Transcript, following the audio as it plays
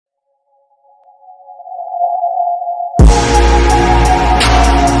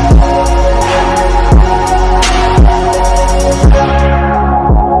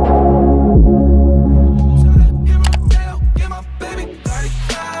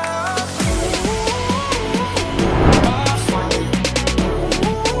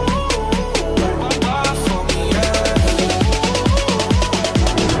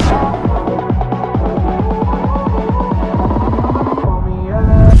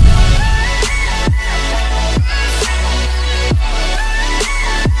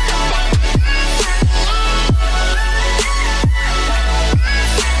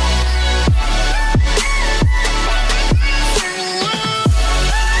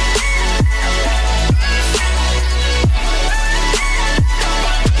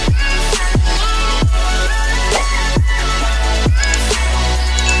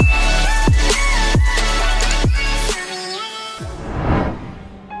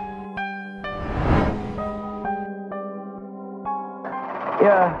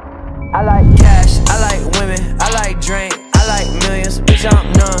Yeah, I like cash, I like women, I like drink, I like millions. Bitch,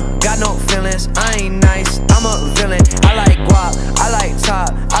 I'm numb, got no feelings. I ain't nice, I'm a villain. I like guap, I like top,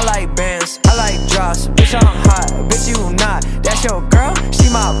 I like bands, I like drops. Bitch, I'm hot, bitch, you not. That's your girl, she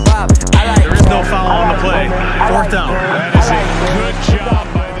my bop. I like. There is no foul on the play. Fourth down. That is a good job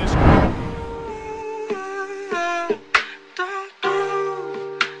by this.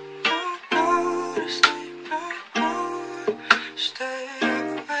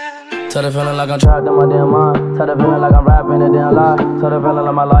 Tell the feeling like I'm trapped in my damn mind. Tell the feeling like I'm rapping a damn lie. Tell the feeling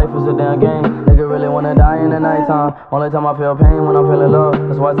like my life is a damn game. Nigga really wanna die in the nighttime. Only time I feel pain when I'm feeling love.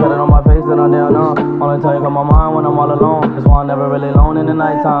 That's why I tell it on my face that I'm damn numb. Only time you come my mind when I'm all alone. That's why I'm never really alone in the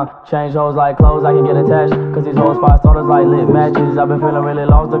nighttime. Change hoes like clothes, I can get attached. Cause these whole spots starters like lit matches. I've been feeling really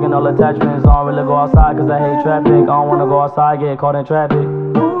lost, looking all attachments. I don't really go outside cause I hate traffic. I don't wanna go outside, get caught in traffic.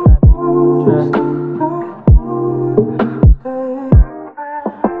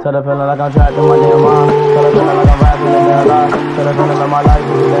 Tell the feeling like I'm trapped in my damn mind. Tell the feeling like I'm rapping a damn lie. Tell the feeling like my life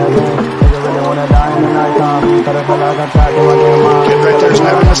is a damn game. Nigga really wanna die in the nighttime. Tell the feeling like I'm trapped in my damn mind. Kid right there's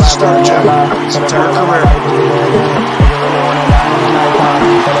never missed a start, Jeff. His entire career. Nigga really wanna die in the nighttime.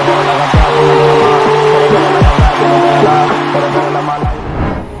 Tell the feeling like I'm trapped in my damn mind. Tell the feeling like I'm rapping a damn lie. Tell the feeling like my life.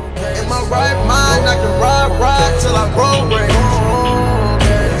 In my right mind, I can ride till I grow ring.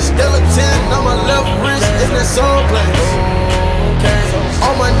 Still a 10 on my left wrist in that soul place.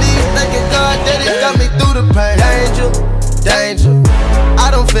 On my knees, thanking God that He got me through the pain. Danger, danger.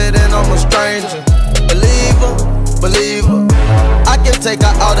 I don't fit in, I'm a stranger. Believer. I can take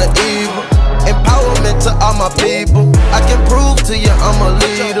out all the evil. Empowerment to all my people. I can prove to you I'm a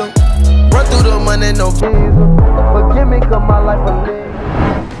leader. Run through the money, no visa. Forgive me, cause my life a leader.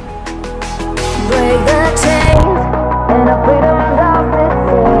 Break the chains and the freedom of the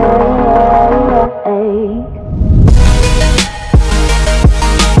day.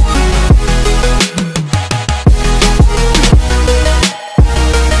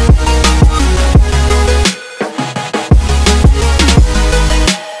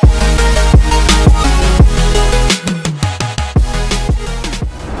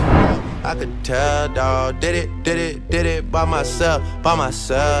 I could tell, dawg, did it by myself,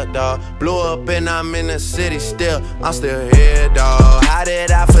 dawg. Blew up and I'm in the city still, I'm still here, dawg. How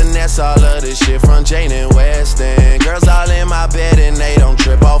did I finesse all of this shit from Jane and Weston? Girls all in my bed and they don't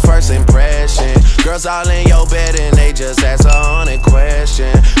trip off first impression. Girls all in your bed and they just ask 100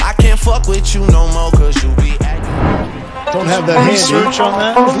 questions. I can't fuck with you no more cause you be acting. Don't have that research on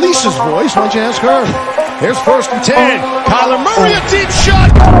that. It was Lisa's voice. Why don't you ask her? Here's 1st and 10. Kyler Murray, a deep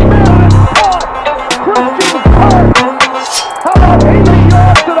shot. How about 80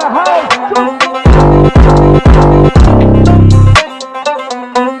 yards to the house?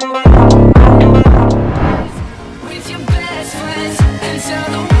 With your best friends and tell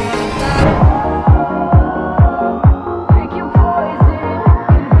the world about it. Pick your poison,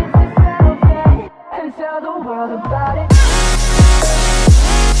 convince yourself and tell the world about it.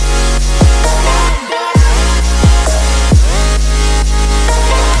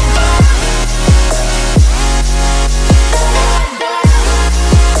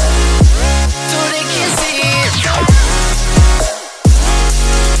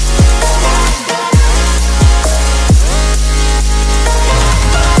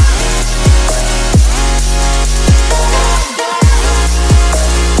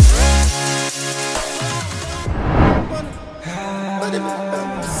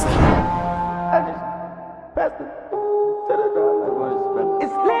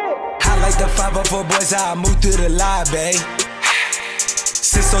 Boys, how I move through the line, babe.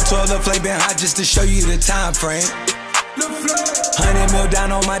 Since on 12, the flame been hot just to show you the time frame. 100 mil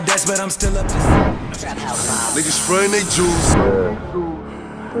down on my desk, but I'm still up. Niggas spraying they juice.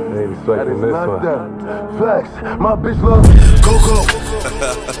 They expecting this one. Flex, my bitch love Coco.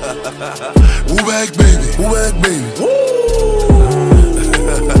 Woo back, baby. Woo back, baby.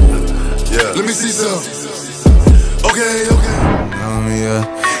 Yeah. Let me see some. Okay. Yeah,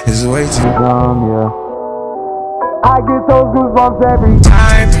 it's way too dumb, yeah. I get those goosebumps every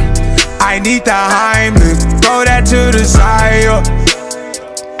time. I need the Heimlich, throw that to the side, yeah.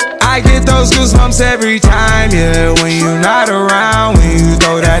 I get those goosebumps every time, yeah. When you're not around, when you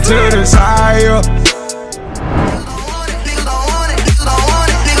throw that to the side, yeah.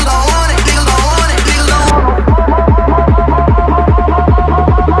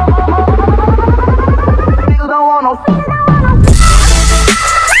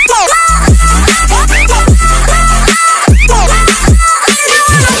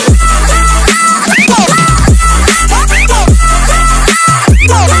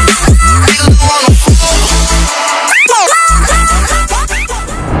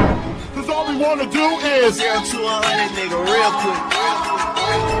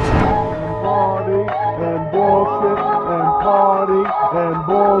 and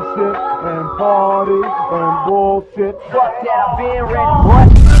bullshit and party and bullshit. Fuck that, I'm being ready, boy.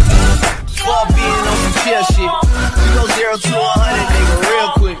 Fuck being on some chill shit. We go 0 to 100, nigga, real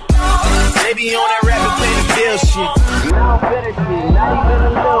quick. They be on that rapid play the bill shit. Now I'm finished shit, not even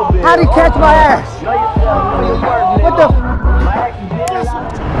a little bit. How'd he catch my ass? Know yourself, know your worth, nigga. What the? My action did a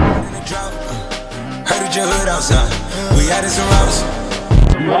lot. Heard your hood outside. We added some routes.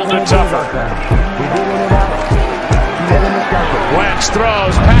 On the tougher. Wentz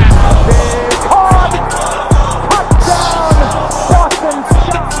throws pass.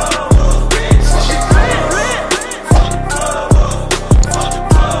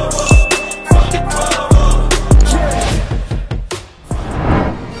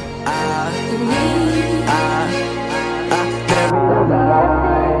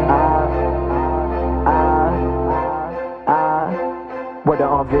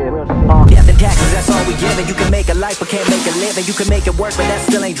 Yeah, the taxes, that's all we giving. You can make a life but can't make a living. You can make it work but that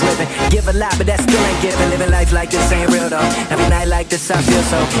still ain't driven. Give a lot but that still ain't giving. Living life like this ain't real though. Every night like this I feel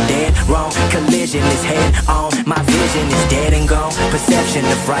so dead wrong. Collision is head on. My vision is dead and gone. Perception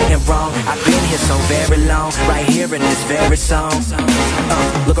of right and wrong. I've been here so very long. Right here in this very song.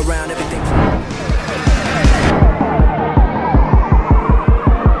 Look around, everything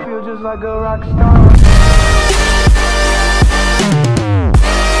feel just like a rock star.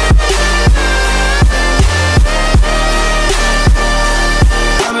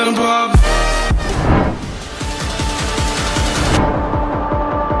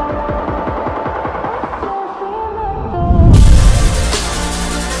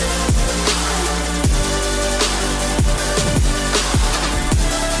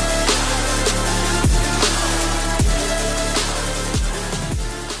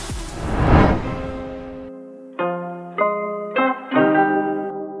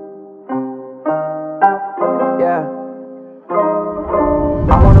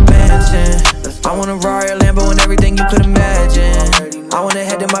 I want a Rari, a Lambo, and everything you could imagine. I want to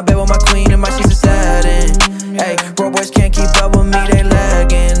head in my bed with my queen and my sheets are satin. Hey, bro boys can't keep up with me, they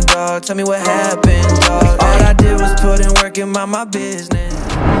lagging, dog. Tell me what happened, dog. All I did was put in work and mind my business.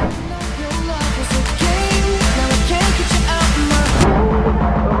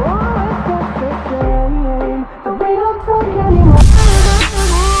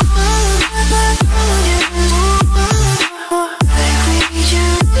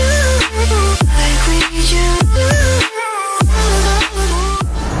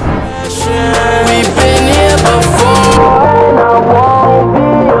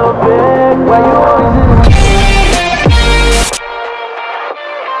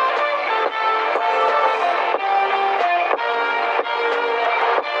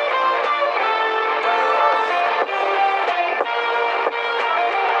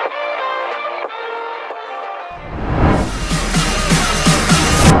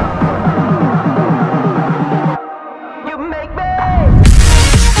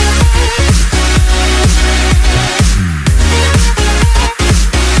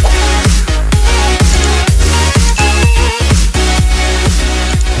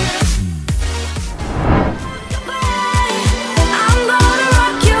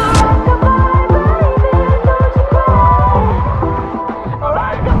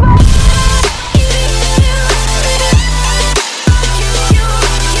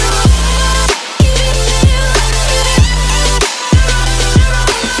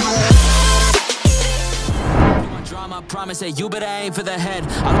 Say you better aim for the head.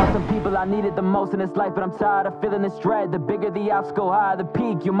 I lost some people I needed the most in this life, but I'm tired of feeling this dread. The bigger the ups go higher the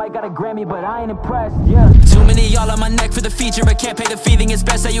peak. You might got a Grammy, but I ain't impressed. Yeah. Too many y'all on my neck for the feature, but can't pay the fee. Think it's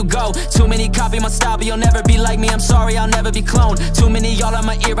best that you go. Too many copy my style, but you'll never be like me. I'm sorry, I'll never be cloned. Too many y'all on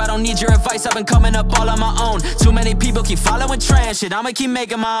my ear, I don't need your advice. I've been coming up all on my own. Too many people keep following trend shit. I'ma keep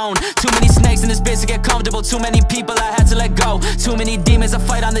making my own. Too many snakes in this bitch to get comfortable. Too many people I had to let go. Too many demons I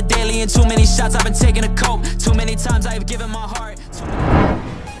fight on the daily, and too many shots I've been taking to cope. Too many times I have given my heart.